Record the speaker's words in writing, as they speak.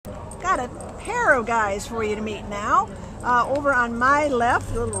got a pair of guys for you to meet now. Over on my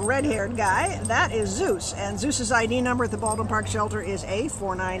left, the little red-haired guy, that is Zeus. And Zeus's ID number at the Baldwin Park shelter is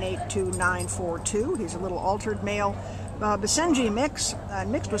A4982942. He's a little altered male Basenji mix,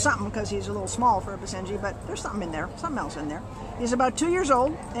 mixed with something because he's a little small for a Basenji, but there's something in there, something else in there. He's about 2 years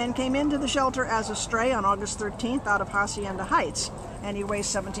old and came into the shelter as a stray on August 13th out of Hacienda Heights. And he weighs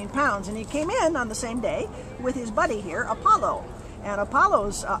 17 pounds. And he came in on the same day with his buddy here, Apollo. And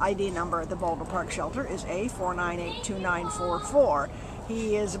Apollo's ID number at the Baldwin Park shelter is A4982944.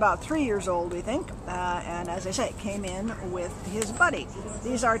 He is about 3 years old, we think, and as I say, came in with his buddy.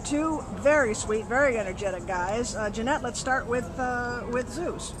 These are two very sweet, very energetic guys. Jeanette, let's start with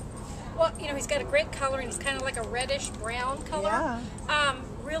Zeus. Well, you know, he's got a great color, and he's kind of like a reddish-brown color. Yeah.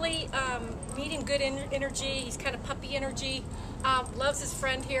 Really needing good energy. He's kind of puppy energy. Loves his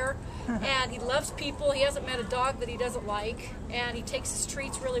friend here, and he loves people. He hasn't met a dog that he doesn't like, and he takes his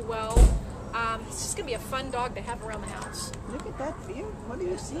treats really well. He's just going to be a fun dog to have around the house. Look at that view. What are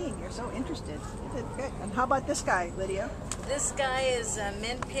you seeing? You're so interested. Good. And how about this guy, Lydia? This guy is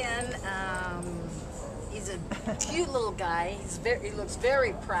Min Pin. He's a cute little guy. He looks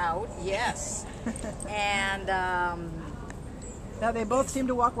very proud. Yes. And now they both seem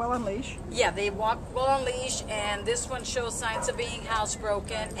to walk well on leash. yeah, they walk well on leash, and this one shows signs of being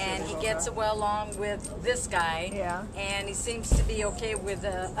housebroken, and he gets well along with this guy. Yeah. And he seems to be okay with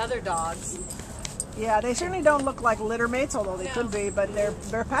other dogs. Yeah, they certainly don't look like litter mates, although they could be, but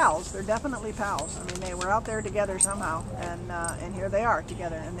they're pals. They're definitely pals. I mean, they were out there together somehow, and here they are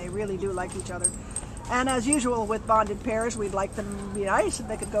together, and they really do like each other. And as usual with bonded pairs, we'd like them to be nice if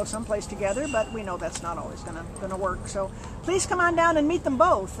they could go someplace together, but we know that's not always gonna work. So please come on down and meet them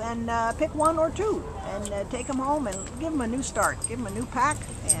both, and pick one or two, and take them home and give them a new start. Give them a new pack,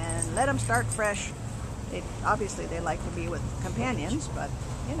 and let them start fresh. Obviously, they like to be with companions, but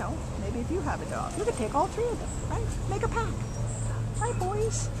you know, maybe if you have a dog, you could take all three of them, right? Make a pack. Hi,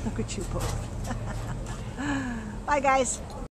 boys. Look at you both. Bye, guys.